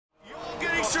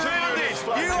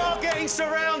being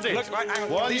surrounded. Look, right, hang on.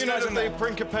 One These unit guys of the are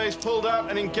Principes pulled out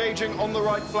and engaging on the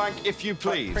right flank, if you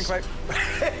please. Principe.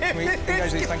 Can we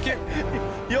engage these? Thank you.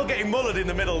 You're getting mullered in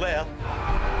the middle there.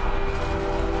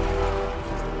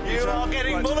 You are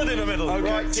getting mullered in the middle.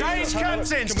 Okay. Right. Change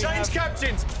captains! Change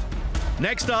captains!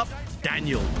 Next up,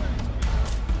 Daniel.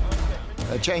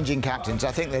 Changing captains,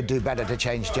 I think they'd do better to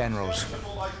change generals.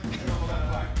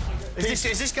 Is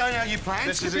this going how you planned?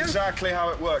 This is exactly how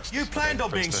it works. You planned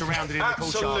on being surrounded in the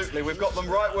courtyard. Absolutely, we've got them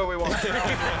right where we want them.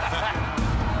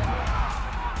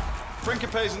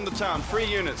 Principes in the town, 3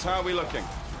 units, how are we looking?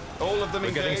 All of them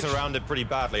engaged? We're getting surrounded pretty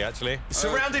badly, actually.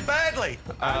 Surrounded badly?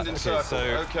 And in circle,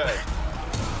 OK.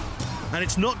 And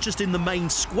it's not just in the main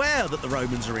square that the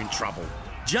Romans are in trouble.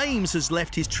 James has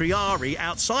left his triarii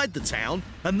outside the town,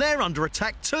 and they're under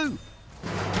attack too.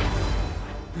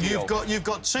 You've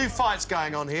got 2 fights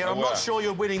going on here. I'm not sure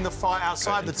you're winning the fight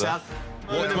outside the town.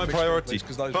 What's my priority?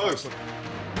 Both.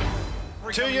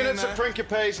 2 units of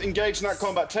Principes engaged in that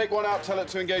combat. Take one out, tell it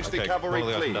to engage the cavalry,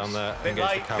 please. Down there. Bit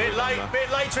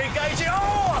late to engage it.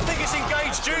 Oh, I think it's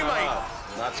engaged you, mate.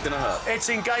 That's going to hurt. It's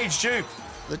engaged you.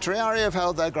 The triarii have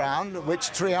held their ground,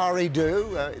 which triarii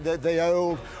do. The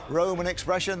old Roman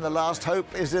expression, the last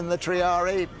hope is in the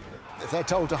triarii. If they're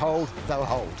told to hold, they'll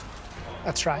hold.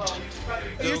 That's right.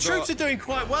 Your troops are doing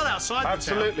quite well outside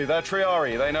Absolutely, they're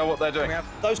triarii. They know what they're doing.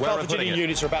 Those Carthaginian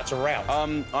units are about to rout.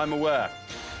 I'm aware.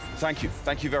 Thank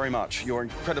you very much. You're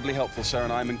incredibly helpful, sir,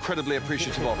 and I'm incredibly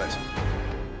appreciative of it.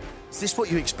 Is this what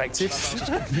you expected?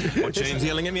 What, James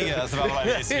yelling at me? Yeah, that's about what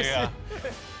I used to, yeah.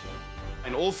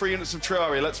 And all 3 units of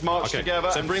triarii, let's march together.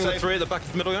 So bring the 3 at the back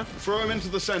of the middle, yeah? Throw them into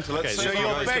the centre. Let's So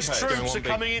your best troops are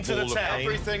coming into the town.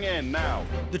 Everything in now.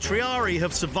 The triarii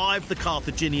have survived the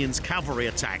Carthaginians' cavalry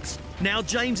attacks. Now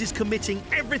James is committing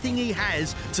everything he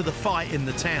has to the fight in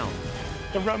the town.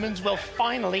 The Romans will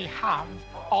finally have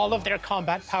all of their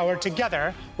combat power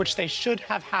together, which they should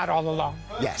have had all along.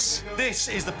 Yes. This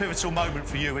is the pivotal moment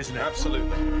for you, isn't it?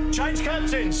 Absolutely. Change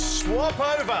captains, swap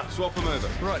over. Swap them over.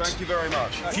 Right. Thank you very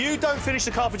much. If you don't finish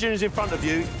the Carthaginians in front of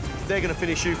you, they're going to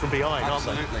finish you from behind, aren't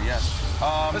they? Absolutely, yes.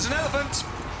 There's an elephant.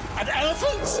 An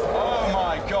elephant? Oh,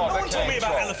 my God. No one told me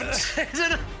about elephants. It's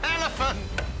an elephant.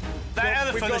 That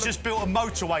elephant has just built a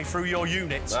motorway through your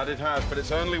units. That it has, but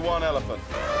it's only one elephant.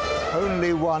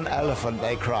 Only one elephant,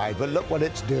 they cried, but look what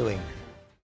it's doing.